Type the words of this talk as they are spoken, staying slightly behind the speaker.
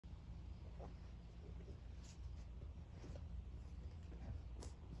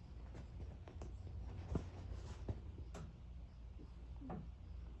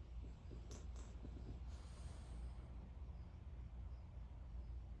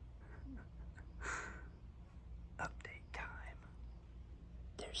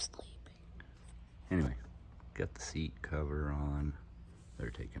Anyway, got the seat cover on. They're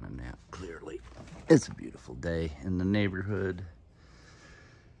taking a nap, clearly. It's a beautiful day in the neighborhood.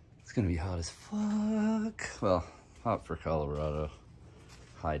 It's gonna be hot as fuck. Well, hot for Colorado.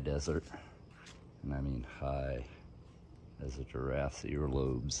 High desert. And I mean high as a giraffe's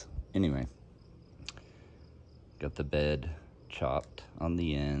earlobes. Anyway, got the bed chopped on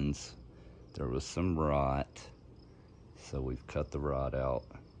the ends. There was some rot, so we've cut the rot out,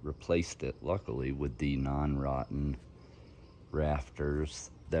 replaced it, luckily, with the non-rotten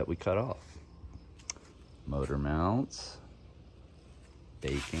rafters that we cut off. Motor mounts,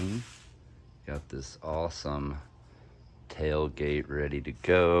 baking. Got this awesome tailgate ready to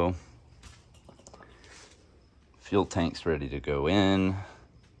go. Fuel tank's ready to go in.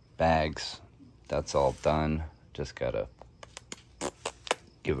 Bags, that's all done. Just gotta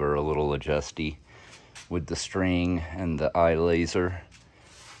give her a little adjusty with the string and the eye laser.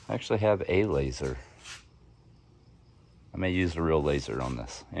 I actually have a laser. I may use a real laser on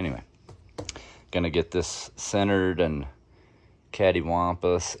this. Anyway, gonna get this centered and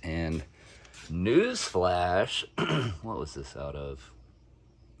cattywampus. And newsflash, what was this out of?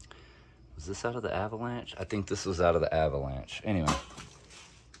 Was this out of the Avalanche? I think this was out of the Avalanche. Anyway,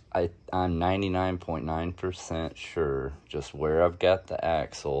 I'm 99.9% sure just where I've got the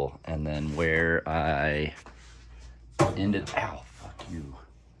axle and then where I ended, ow, fuck you,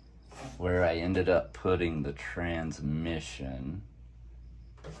 where I ended up putting the transmission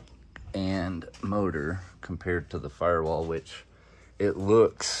and motor compared to the firewall, which it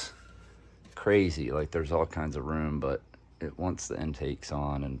looks crazy, like there's all kinds of room, but once the intake's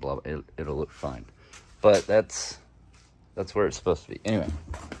on and blah, it'll look fine. But that's where it's supposed to be. Anyway,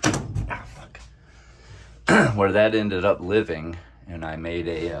 ah, fuck. Where that ended up living, and I made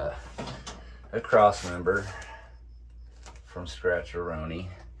a cross member from Scratch-A-Roni.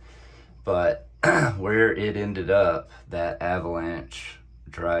 But where it ended up, that Avalanche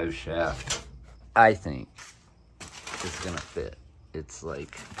drive shaft, I think, is gonna fit. It's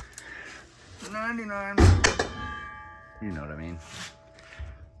like 99, you know what I mean?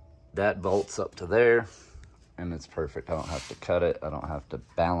 That bolts up to there, and it's perfect. I don't have to cut it. I don't have to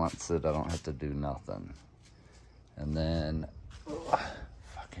balance it. I don't have to do nothing. And then,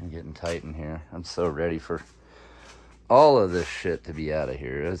 fucking getting tight in here. I'm so ready for all of this shit to be out of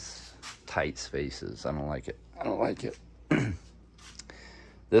here. It's tight spaces. I don't like it. I don't like it.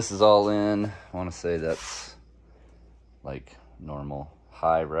 This is all in. I want to say that's like normal.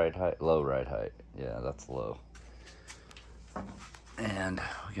 High ride height, low ride height. Yeah, that's low. And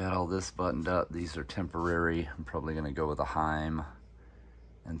we got all this buttoned up. These are temporary. I'm probably gonna go with a Heim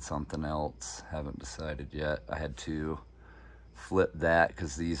and something else. Haven't decided yet. I had to flip that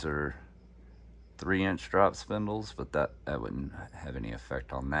because these are 3-inch drop spindles, but that wouldn't have any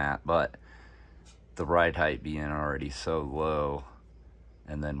effect on that. But the ride height being already so low,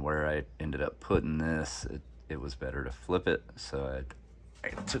 and then where I ended up putting this, it was better to flip it. So I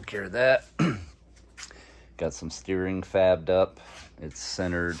took care of that. Got some steering fabbed up. It's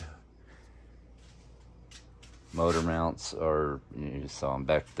centered. Motor mounts are, you saw them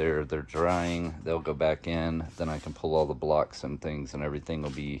back there. They're drying. They'll go back in. Then I can pull all the blocks and things, and everything will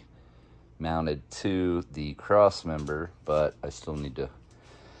be mounted to the cross member. But I still need to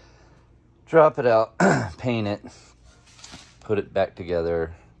drop it out, paint it, put it back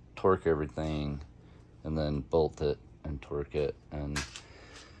together, torque everything, and then bolt it and torque it. And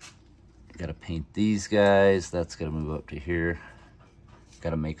gotta paint these guys. That's gonna move up to here.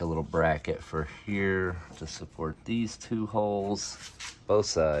 Gotta make a little bracket for here to support these two holes, both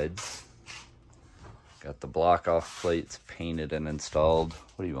sides. Got the block off plates painted and installed.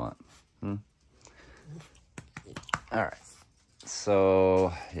 What do you want? All right.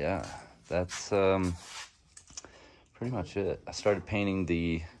 So yeah, that's pretty much it. I started painting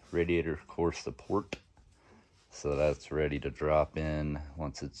the radiator core support, so that's ready to drop in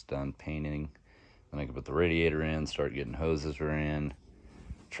once it's done painting. Then I can put the radiator in, start getting hoses in.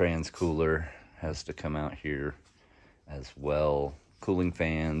 Trans cooler has to come out here as well. Cooling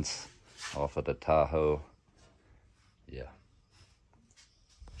fans off of the Tahoe. Yeah.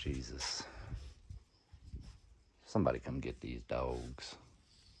 Jesus. Somebody come get these dogs.